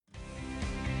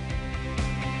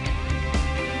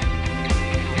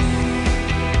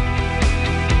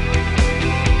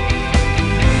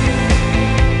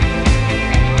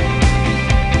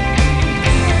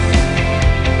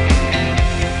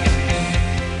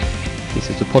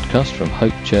This is a podcast from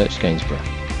Hope Church Gainsborough.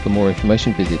 For more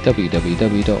information, visit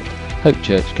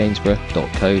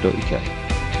www.hopechurchgainsborough.co.uk.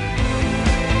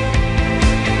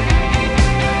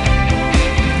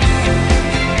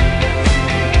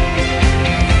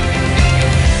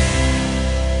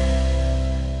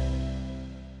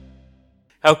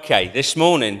 Okay, this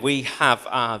morning we have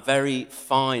our very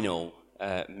final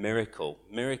miracle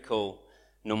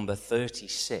number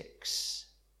 36.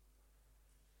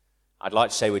 I'd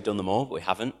like to say we've done them all, but we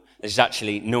haven't. This is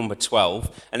actually number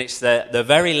 12, and it's the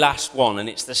very last one, and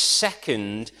it's the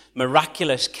second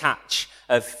miraculous catch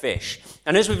of fish.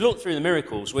 And as we've looked through the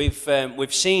miracles, we've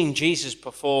seen Jesus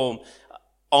perform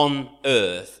on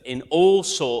earth in all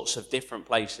sorts of different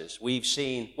places. We've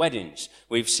seen weddings,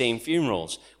 we've seen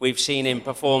funerals, we've seen him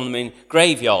perform them in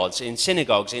graveyards, in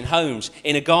synagogues, in homes,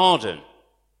 in a garden,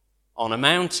 on a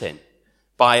mountain,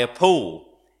 by a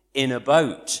pool, in a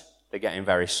boat. They're getting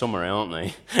very summery, aren't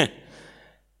they?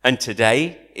 And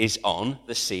today is on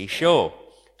the seashore.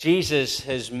 Jesus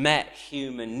has met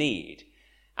human need,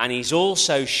 and he's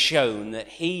also shown that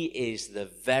he is the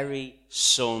very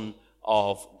Son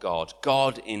of God,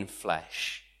 God in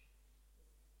flesh.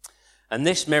 And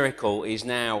this miracle is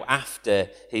now after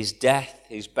his death,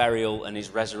 his burial, and his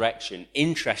resurrection.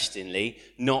 Interestingly,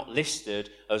 not listed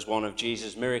as one of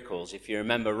Jesus' miracles. If you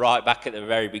remember right back at the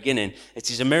very beginning,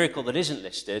 it is a miracle that isn't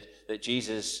listed, that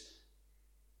Jesus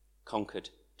conquered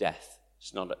death.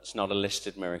 It's not a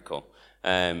listed miracle.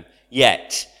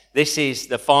 Yet, this is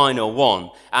the final one.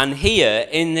 And here,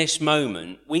 in this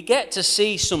moment, we get to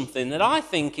see something that I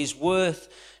think is worth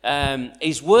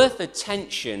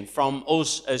attention from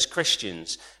us as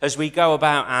Christians as we go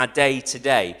about our day to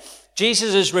day.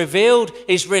 Jesus has revealed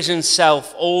his risen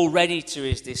self already to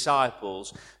his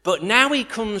disciples, but now he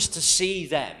comes to see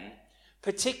them,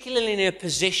 particularly in a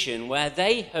position where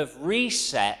they have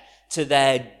reset to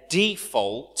their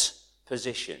default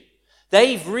position.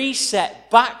 They've reset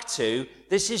back to,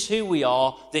 this is who we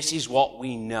are, this is what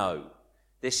we know.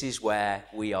 This is where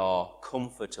we are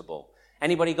comfortable.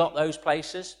 Anybody got those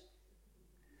places?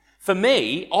 For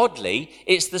me, oddly,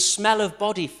 it's the smell of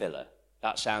body filler.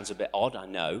 That sounds a bit odd, I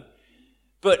know.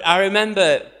 But I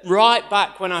remember right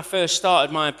back when I first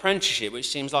started my apprenticeship, which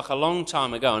seems like a long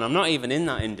time ago, and I'm not even in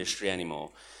that industry anymore.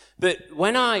 But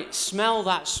when I smell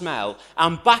that smell,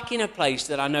 I'm back in a place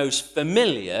that I know is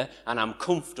familiar and I'm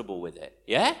comfortable with it.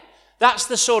 Yeah? That's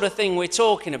the sort of thing we're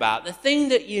talking about, the thing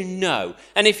that you know.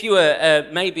 And if you were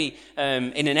maybe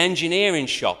in an engineering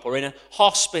shop or in a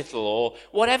hospital or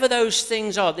whatever those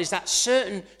things are, there's that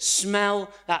certain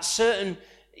smell, it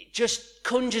just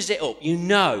conjures it up. You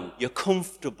know, you're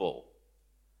comfortable.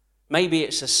 Maybe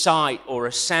it's a sight or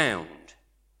a sound.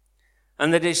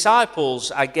 And the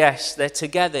disciples, I guess, they're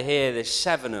together here, there's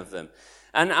 7 of them.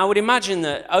 And I would imagine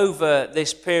that over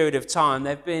this period of time,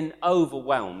 they've been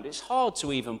overwhelmed. It's hard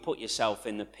to even put yourself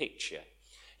in the picture.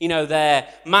 You know, their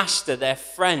master, their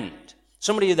friend,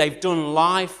 somebody who they've done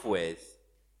life with,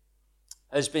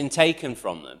 has been taken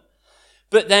from them.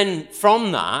 But then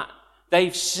from that,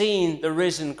 they've seen the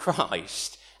risen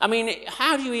Christ. I mean,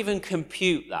 how do you even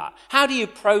compute that? How do you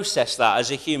process that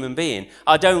as a human being?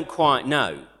 I don't quite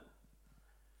know.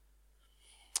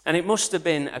 And it must have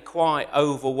been a quite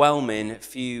overwhelming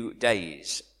few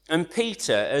days. And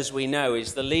Peter, as we know,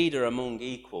 is the leader among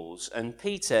equals. And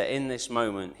Peter, in this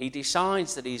moment, he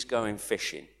decides that he's going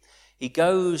fishing. He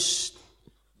goes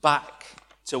back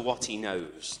to what he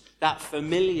knows. That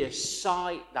familiar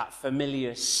sight, that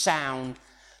familiar sound,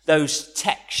 those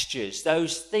textures,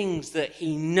 those things that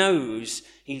he knows,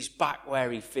 he's back where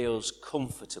he feels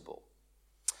comfortable.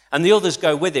 And the others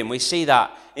go with him. We see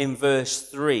that in verse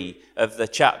 3 of the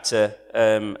chapter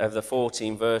of the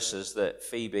 14 verses that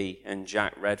Phoebe and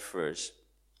Jack read for us.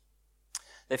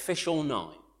 They fish all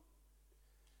night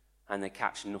and they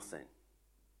catch nothing.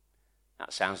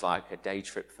 That sounds like a day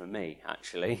trip for me,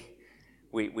 actually.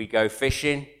 We go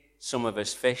fishing. Some of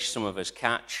us fish, some of us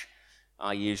catch.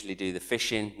 I usually do the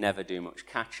fishing, never do much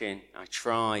catching. I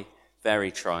try,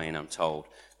 very trying, I'm told.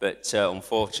 But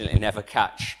unfortunately never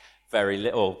catch very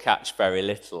little, catch very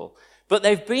little. But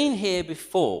they've been here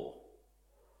before.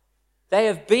 They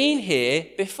have been here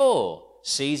before.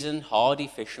 Seasoned, hardy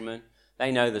fishermen.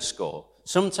 They know the score.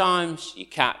 Sometimes you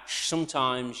catch,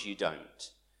 sometimes you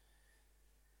don't.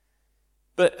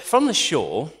 But from the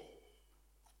shore,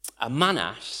 a man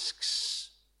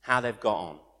asks how they've got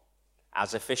on.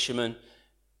 As a fisherman,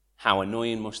 how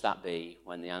annoying must that be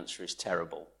when the answer is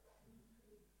terrible?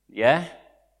 Yeah?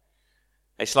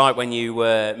 It's like when you,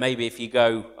 maybe if you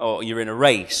go, or you're in a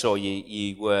race, or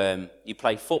you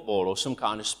play football or some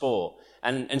kind of sport,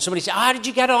 and somebody says, how did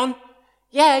you get on?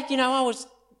 Yeah, I was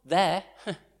there.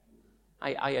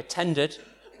 I attended.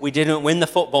 We didn't win the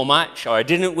football match, or I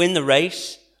didn't win the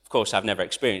race. Of course, I've never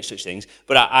experienced such things,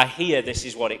 but I hear this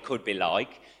is what it could be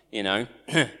like, you know.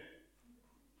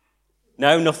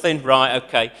 No, nothing? Right,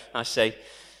 okay, I see.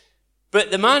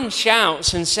 But the man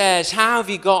shouts and says, how have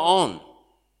you got on?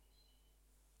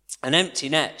 An empty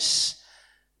nets,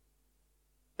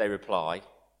 they reply.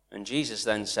 And Jesus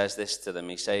then says this to them.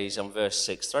 He says on verse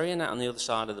 6, throw your net on the other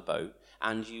side of the boat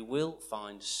and you will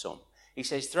find some. He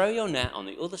says, throw your net on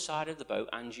the other side of the boat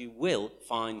and you will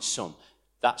find some.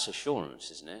 That's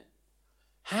assurance, isn't it?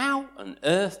 How on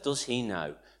earth does he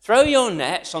know? Throw your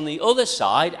nets on the other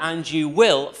side and you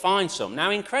will find some. Now,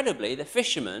 incredibly, the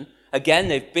fishermen, again,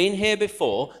 they've been here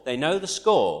before. They know the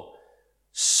score.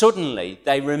 Suddenly,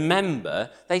 they remember,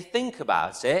 they think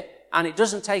about it, and it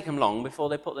doesn't take them long before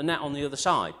they put the net on the other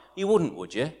side. You wouldn't,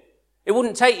 would you? It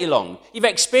wouldn't take you long. You've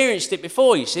experienced it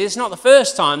before, you see. It's not the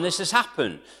first time this has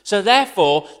happened. So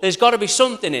therefore, there's got to be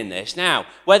something in this. Now,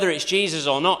 whether it's Jesus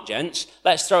or not, gents,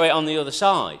 let's throw it on the other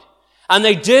side. And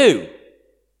they do.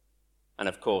 And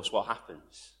of course, what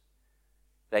happens?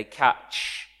 They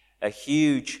catch a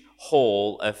huge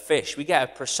haul of fish. We get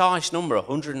a precise number,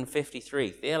 153.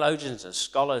 Theologians and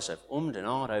scholars have ummed and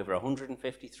ahed over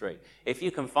 153. If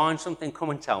you can find something, come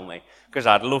and tell me, because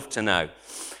I'd love to know.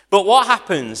 But what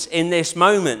happens in this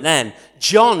moment then?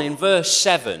 John in verse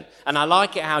 7, and I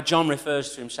like it how John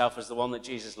refers to himself as the one that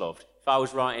Jesus loved. If I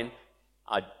was writing,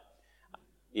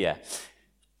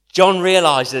 John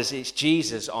realizes it's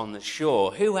Jesus on the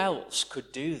shore. Who else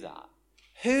could do that?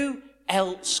 Who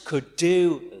else could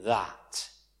do that?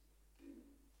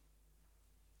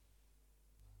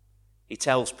 He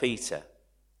tells Peter,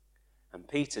 and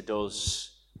Peter does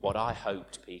what I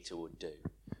hoped Peter would do,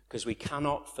 because we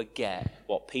cannot forget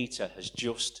what Peter has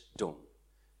just done.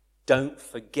 Don't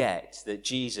forget that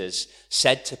Jesus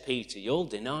said to Peter, you'll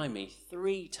deny me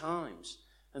 3 times.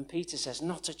 And Peter says,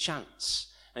 not a chance.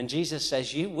 And Jesus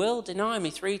says, you will deny me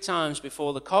 3 times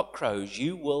before the cock crows.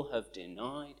 You will have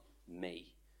denied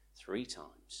me 3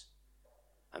 times.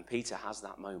 And Peter has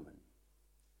that moment.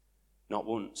 Not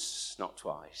once, not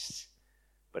twice,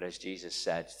 but as Jesus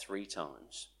said, 3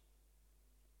 times.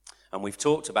 And we've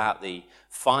talked about the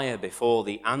fire before,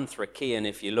 the anthrakion.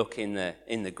 If you look in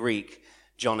the Greek,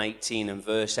 John 18 and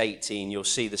verse 18, you'll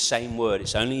see the same word.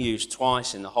 It's only used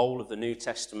twice in the whole of the New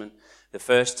Testament. The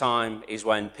first time is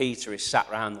when Peter is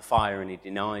sat round the fire and he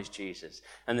denies Jesus.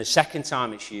 And the second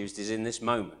time it's used is in this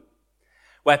moment,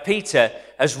 where Peter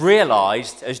has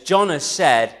realized, as John has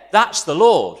said, that's the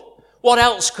Lord. What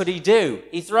else could he do?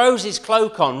 He throws his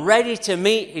cloak on, ready to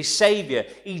meet his Savior.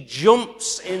 He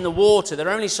jumps in the water.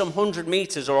 They're only some 100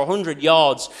 meters or 100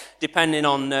 yards, depending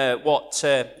on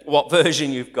what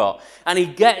version you've got. And he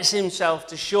gets himself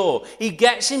to shore. He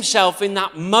gets himself in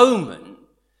that moment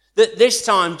that this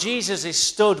time Jesus is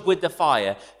stood with the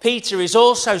fire. Peter is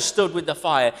also stood with the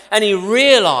fire. And he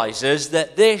realizes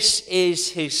that this is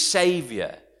his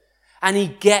Savior. And he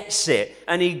gets it,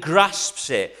 and he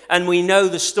grasps it. And we know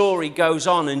the story goes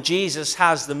on, and Jesus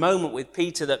has the moment with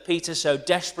Peter that Peter so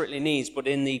desperately needs. But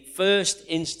in the first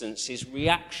instance, his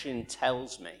reaction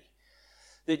tells me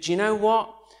that, you know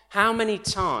what? How many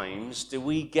times do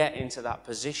we get into that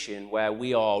position where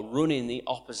we are running the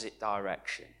opposite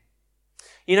direction?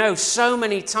 You know, so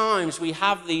many times we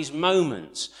have these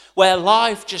moments where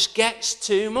life just gets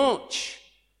too much.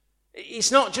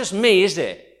 It's not just me, is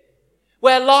it?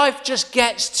 Where life just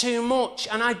gets too much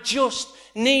and I just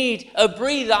need a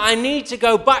breather. I need to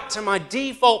go back to my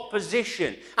default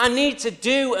position. I need to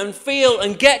do and feel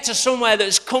and get to somewhere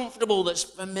that's comfortable, that's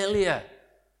familiar.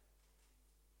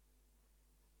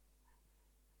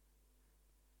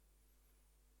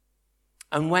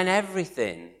 And when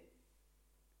everything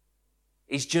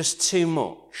is just too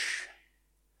much,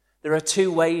 there are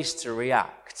 2 ways to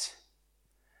react.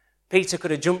 Peter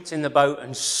could have jumped in the boat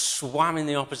and swam in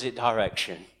the opposite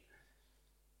direction.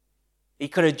 He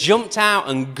could have jumped out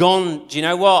and gone, do you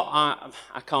know what?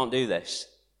 I can't do this.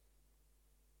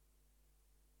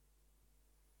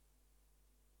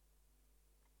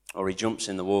 Or he jumps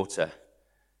in the water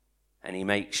and he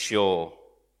makes sure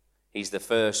he's the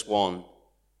first one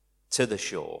to the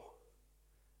shore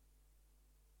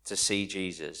to see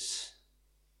Jesus.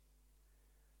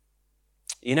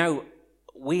 You know,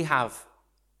 we have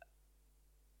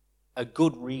a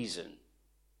good reason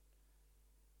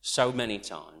so many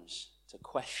times to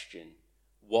question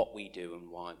what we do and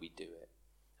why we do it.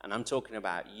 And I'm talking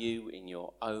about you in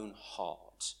your own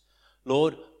heart.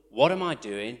 Lord, what am I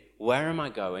doing? Where am I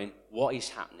going? What is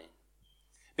happening?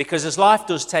 Because as life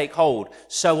does take hold,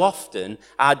 so often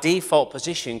our default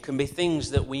position can be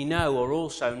things that we know are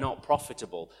also not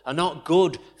profitable, are not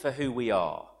good for who we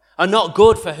are are not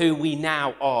good for who we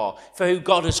now are, for who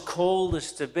God has called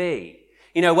us to be.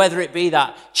 You know, whether it be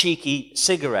that cheeky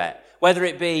cigarette, whether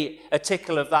it be a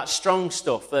tickle of that strong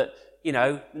stuff that, you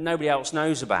know, nobody else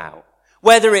knows about,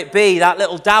 whether it be that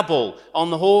little dabble on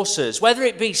the horses, whether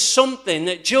it be something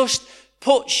that just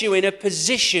puts you in a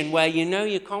position where you know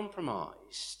you're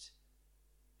compromised.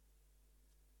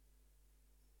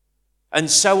 And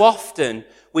so often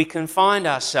we can find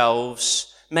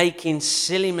ourselves making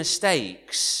silly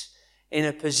mistakes in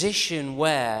a position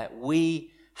where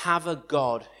we have a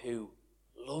God who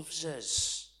loves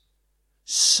us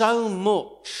so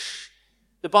much.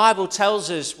 The Bible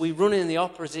tells us we run in the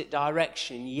opposite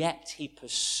direction, yet he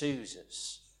pursues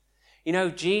us. You know,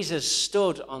 Jesus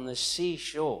stood on the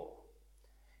seashore.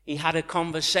 He had a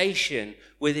conversation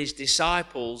with his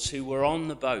disciples who were on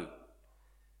the boat.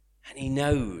 And he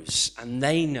knows, and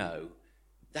they know,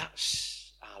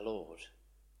 that's our Lord.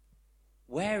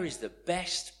 Where is the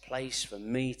best place for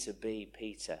me to be,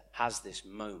 Peter has this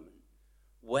moment.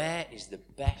 Where is the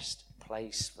best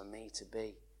place for me to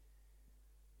be?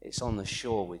 It's on the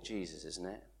shore with Jesus, isn't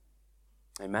it?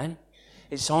 Amen?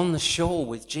 It's on the shore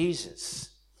with Jesus.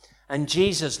 And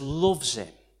Jesus loves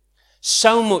him.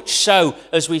 So much so,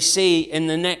 as we see in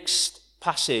the next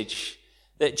passage,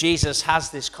 that Jesus has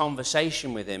this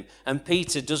conversation with him, and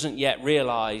Peter doesn't yet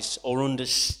realize or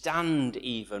understand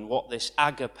even what this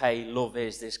agape love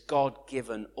is, this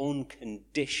God-given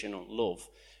unconditional love,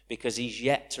 because he's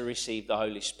yet to receive the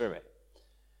Holy Spirit.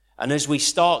 And as we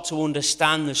start to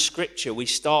understand the scripture, we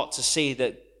start to see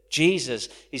that Jesus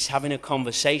is having a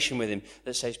conversation with him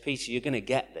that says, Peter, you're going to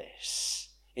get this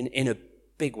in a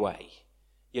big way.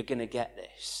 You're going to get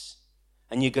this.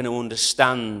 And you're going to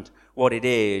understand what it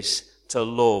is to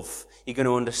love. You're going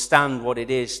to understand what it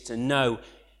is to know,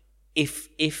 if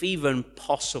even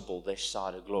possible this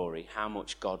side of glory, how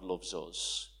much God loves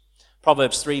us.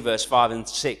 Proverbs 3 verse 5 and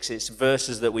 6, it's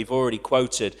verses that we've already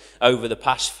quoted over the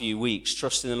past few weeks.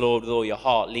 Trust in the Lord with all your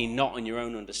heart, lean not on your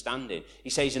own understanding. He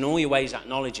says, in all your ways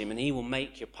acknowledge him and he will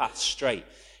make your path straight.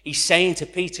 He's saying to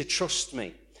Peter, trust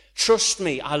me. Trust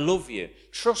me, I love you.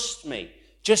 Trust me.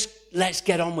 Just let's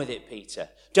get on with it, Peter.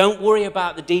 Don't worry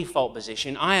about the default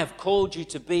position. I have called you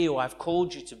to be who I've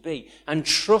called you to be. And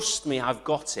trust me, I've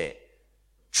got it.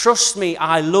 Trust me,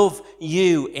 I love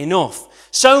you enough.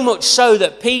 So much so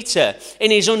that Peter,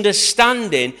 in his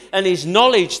understanding and his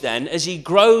knowledge then, as he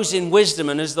grows in wisdom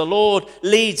and as the Lord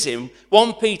leads him,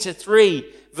 1 Peter 3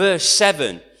 verse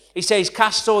 7, he says,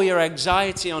 cast all your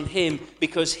anxiety on him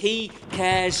because he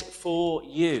cares for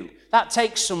you. That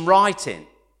takes some writing.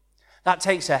 That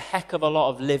takes a heck of a lot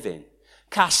of living.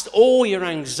 Cast all your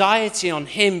anxiety on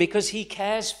him because he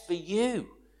cares for you.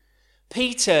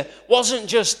 Peter wasn't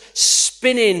just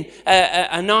spinning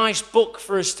a nice book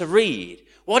for us to read.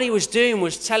 What he was doing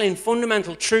was telling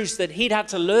fundamental truths that he'd had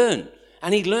to learn,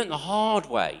 and he'd learned the hard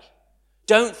way.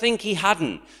 Don't think he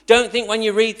hadn't. Don't think when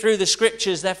you read through the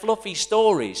scriptures they're fluffy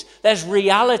stories. There's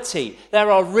reality.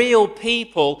 There are real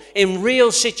people in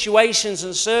real situations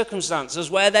and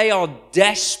circumstances where they are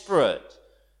desperate.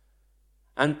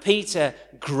 And Peter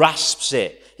grasps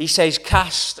it. He says,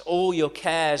 cast all your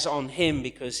cares on him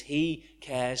because he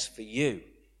cares for you.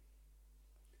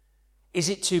 Is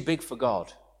it too big for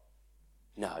God?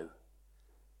 No.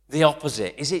 The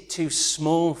opposite. Is it too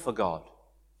small for God?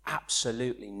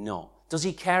 Absolutely not. Does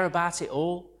he care about it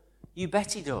all? You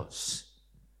bet he does.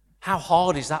 How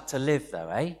hard is that to live though,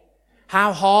 eh?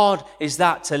 How hard is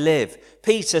that to live?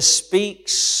 Peter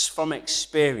speaks from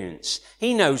experience.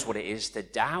 He knows what it is to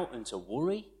doubt and to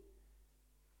worry.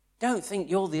 Don't think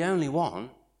you're the only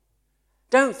one.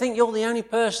 Don't think you're the only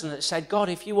person that said, God,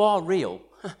 if you are real,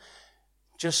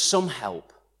 just some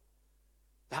help.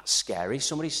 That's scary.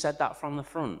 Somebody said that from the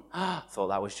front. I thought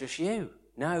that was just you.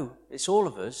 No, it's all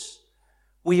of us.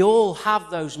 We all have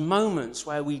those moments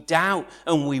where we doubt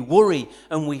and we worry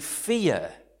and we fear.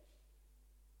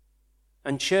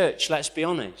 And church, let's be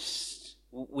honest,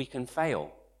 we can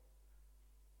fail.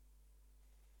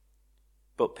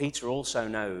 But Peter also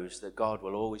knows that God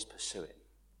will always pursue him.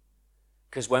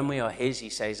 Because when we are his, he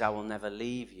says, I will never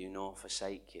leave you nor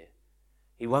forsake you.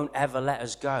 He won't ever let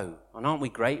us go. And aren't we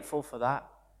grateful for that?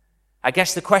 I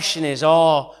guess the question is,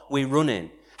 are we running?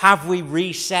 Have we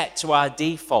reset to our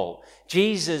default?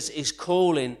 Jesus is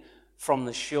calling from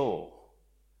the shore.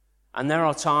 And there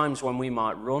are times when we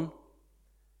might run.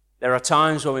 There are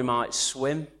times when we might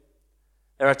swim.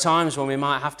 There are times when we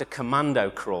might have to commando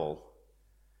crawl.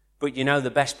 But you know, the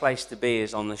best place to be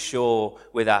is on the shore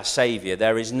with our Saviour.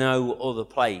 There is no other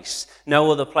place.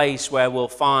 No other place where we'll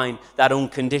find that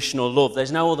unconditional love.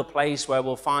 There's no other place where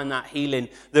we'll find that healing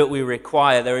that we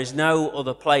require. There is no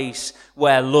other place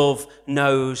where love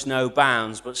knows no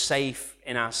bounds, but safe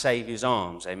in our Saviour's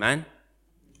arms. Amen?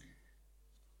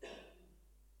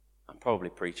 I'm probably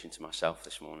preaching to myself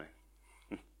this morning.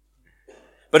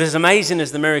 But as amazing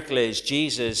as the miracle is,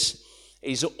 Jesus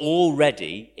is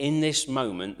already, in this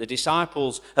moment, the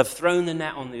disciples have thrown the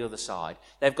net on the other side.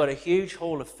 They've got a huge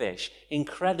haul of fish.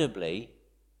 Incredibly,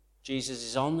 Jesus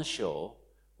is on the shore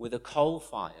with a coal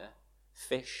fire,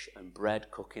 fish and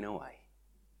bread cooking away.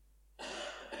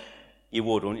 You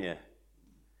would, wouldn't you?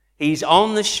 He's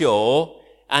on the shore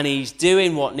and he's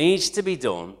doing what needs to be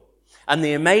done. And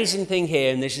the amazing thing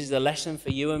here, and this is the lesson for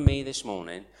you and me this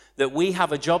morning, that we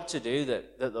have a job to do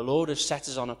that the Lord has set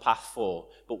us on a path for.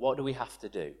 But what do we have to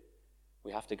do?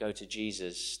 We have to go to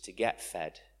Jesus to get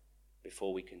fed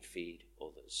before we can feed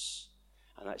others.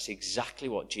 And that's exactly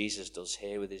what Jesus does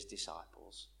here with his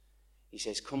disciples. He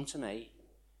says, come to me,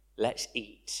 let's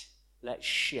eat, let's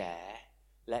share,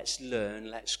 let's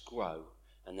learn, let's grow.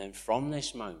 And then from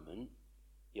this moment,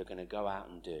 you're going to go out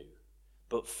and do.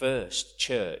 But first,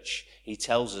 church, he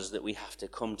tells us that we have to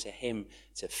come to him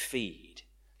to feed,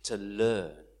 to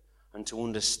learn, and to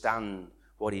understand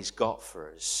what he's got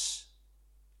for us.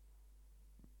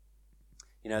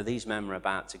 You know, these men were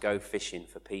about to go fishing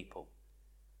for people.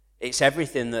 It's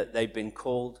everything that they've been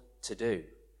called to do.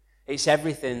 It's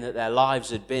everything that their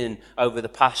lives had been over the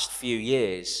past few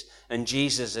years. And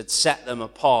Jesus had set them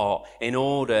apart in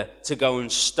order to go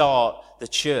and start the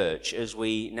church as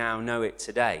we now know it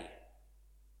today.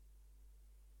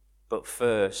 But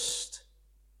first,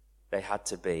 they had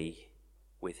to be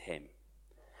with him.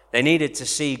 They needed to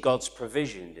see God's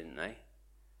provision, didn't they?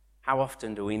 How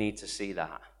often do we need to see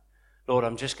that? Lord,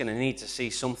 I'm just going to need to see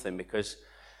something because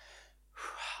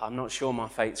I'm not sure my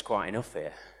faith's quite enough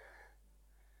here.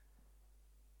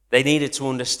 They needed to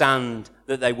understand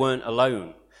that they weren't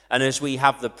alone. And as we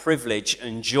have the privilege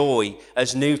and joy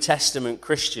as New Testament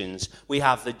Christians, we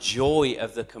have the joy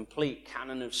of the complete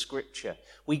canon of Scripture.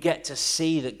 We get to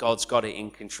see that God's got it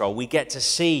in control. We get to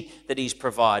see that he's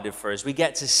provided for us. We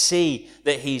get to see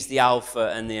that he's the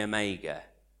Alpha and the Omega.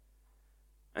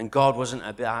 And God wasn't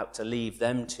about to leave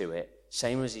them to it,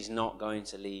 same as he's not going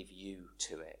to leave you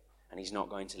to it. And he's not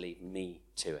going to leave me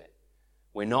to it.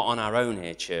 We're not on our own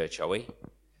here, church, are we?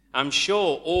 I'm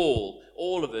sure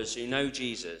all of us who know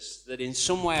Jesus, that in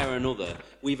some way or another,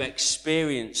 we've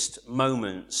experienced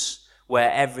moments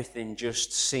where everything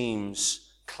just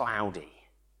seems cloudy.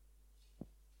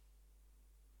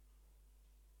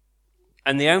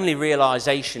 And the only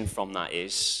realization from that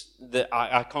is that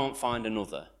I can't find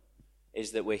another,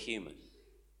 is that we're human.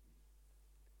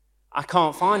 I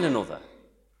can't find another.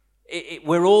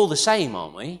 We're all the same,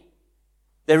 aren't we?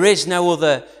 There is no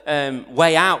other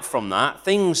way out from that.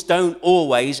 Things don't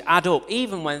always add up.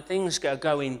 Even when things are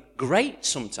going great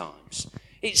sometimes,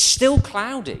 it's still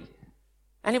cloudy.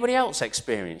 Anybody else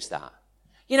experience that?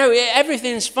 You know,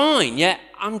 everything's fine, yet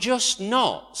I'm just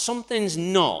not. Something's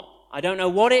not. I don't know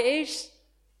what it is.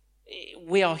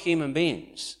 We are human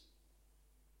beings.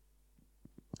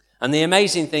 And the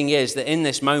amazing thing is that in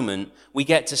this moment, we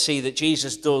get to see that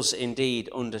Jesus does indeed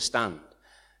understand.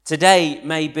 Today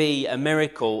may be a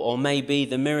miracle, or may be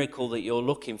the miracle that you're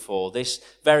looking for, this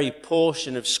very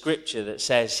portion of Scripture that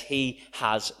says he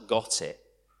has got it.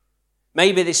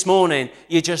 Maybe this morning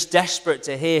you're just desperate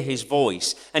to hear his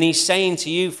voice, and he's saying to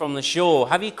you from the shore,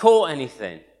 have you caught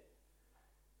anything?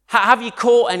 Have you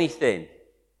caught anything?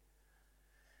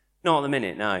 Not at the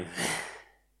minute, no.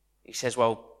 He says,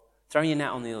 well, throw your net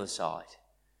on the other side.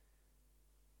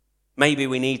 Maybe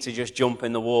we need to just jump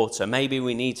in the water. Maybe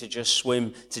we need to just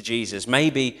swim to Jesus.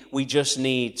 Maybe we just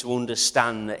need to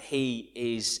understand that he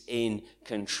is in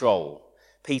control.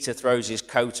 Peter throws his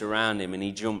coat around him and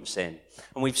he jumps in.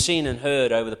 And we've seen and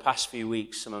heard over the past few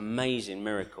weeks some amazing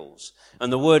miracles.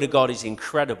 And the Word of God is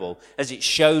incredible as it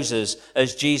shows us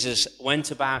as Jesus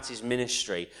went about his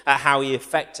ministry, at how he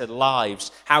affected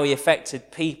lives, how he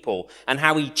affected people, and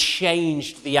how he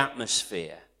changed the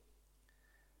atmosphere.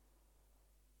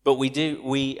 But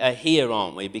we are here,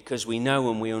 aren't we? Because we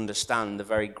know and we understand the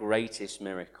very greatest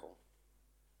miracle.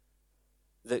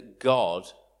 That God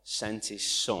sent his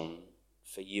Son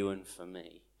for you and for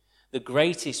me. The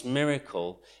greatest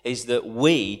miracle is that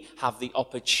we have the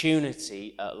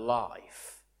opportunity at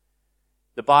life.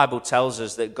 The Bible tells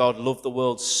us that God loved the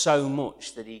world so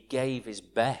much that he gave his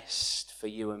best for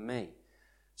you and me.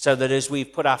 So that as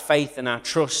we've put our faith and our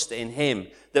trust in him,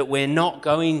 that we're not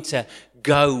going to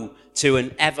go to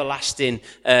an everlasting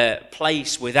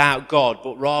place without God,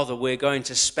 but rather we're going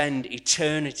to spend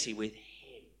eternity with Him.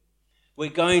 We're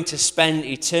going to spend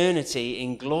eternity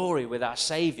in glory with our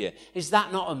Saviour. Is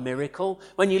that not a miracle?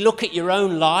 When you look at your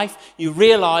own life, you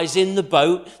realise in the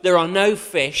boat there are no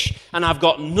fish and I've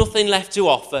got nothing left to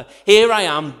offer. Here I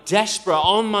am, desperate,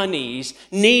 on my knees,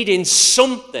 needing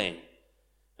something.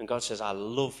 And God says, I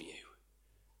love you.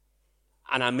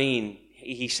 And I mean,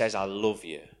 He says, I love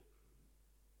you.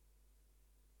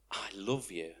 I love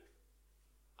you.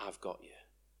 I've got you.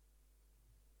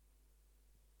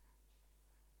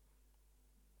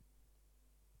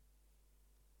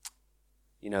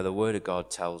 You know, the Word of God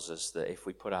tells us that if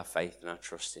we put our faith and our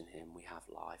trust in Him, we have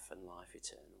life and life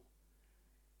eternal.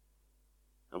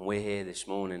 And we're here this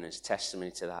morning as testimony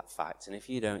to that fact. And if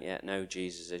you don't yet know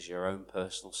Jesus as your own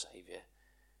personal Saviour,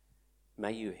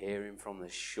 may you hear Him from the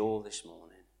shore this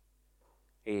morning.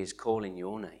 He is calling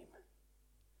your name.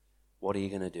 What are you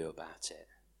going to do about it?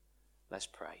 Let's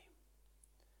pray.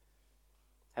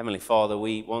 Heavenly Father,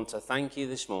 we want to thank you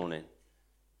this morning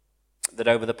that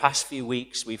over the past few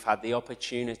weeks we've had the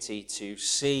opportunity to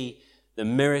see the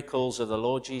miracles of the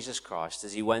Lord Jesus Christ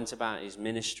as He went about His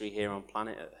ministry here on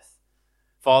planet Earth.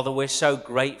 Father, we're so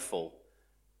grateful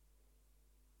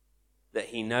that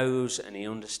He knows and He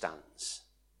understands.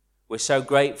 We're so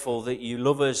grateful that you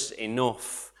love us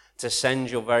enough to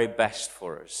send your very best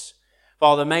for us.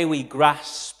 Father, may we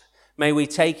grasp, may we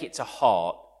take it to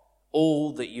heart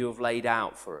all that you have laid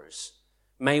out for us.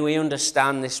 May we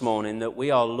understand this morning that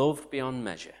we are loved beyond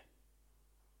measure.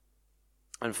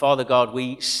 And Father God,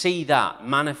 we see that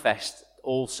manifest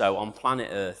also on planet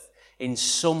Earth in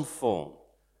some form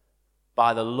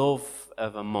by the love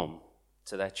of a mum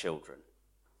to their children.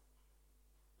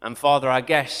 And Father, I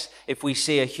guess if we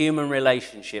see a human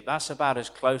relationship, that's about as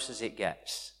close as it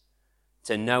gets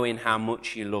to knowing how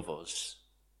much you love us.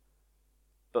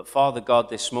 But Father God,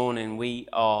 this morning we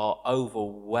are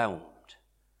overwhelmed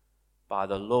by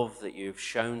the love that you've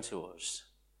shown to us,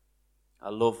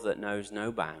 a love that knows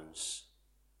no bounds,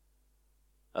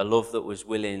 a love that was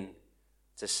willing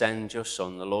to send your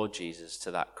Son, the Lord Jesus, to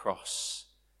that cross,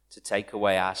 to take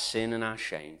away our sin and our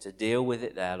shame, to deal with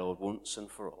it there, Lord, once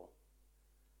and for all,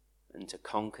 and to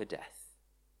conquer death.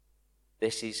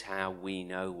 This is how we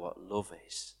know what love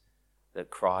is, that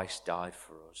Christ died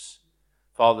for us.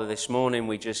 Father, this morning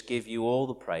we just give you all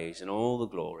the praise and all the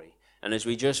glory. And as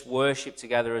we just worship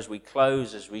together, as we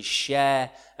close, as we share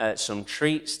some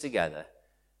treats together,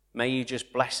 may you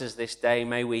just bless us this day.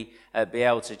 May we be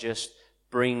able to just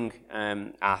bring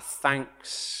our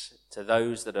thanks to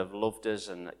those that have loved us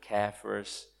and that care for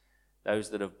us, those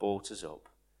that have brought us up.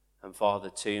 And Father,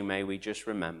 too, may we just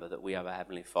remember that we have a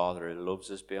Heavenly Father who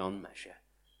loves us beyond measure.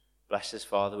 Bless us,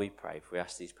 Father, we pray. For we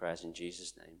ask these prayers in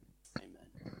Jesus' name. Amen.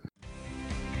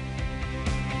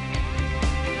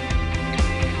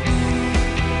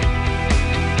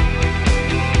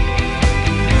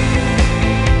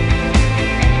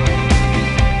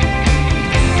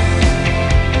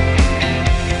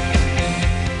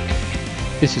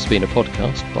 This has been a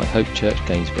podcast by Hope Church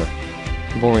Gainsborough.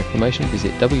 For more information,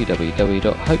 visit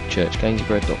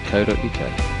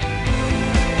www.hopechurchgainsborough.co.uk.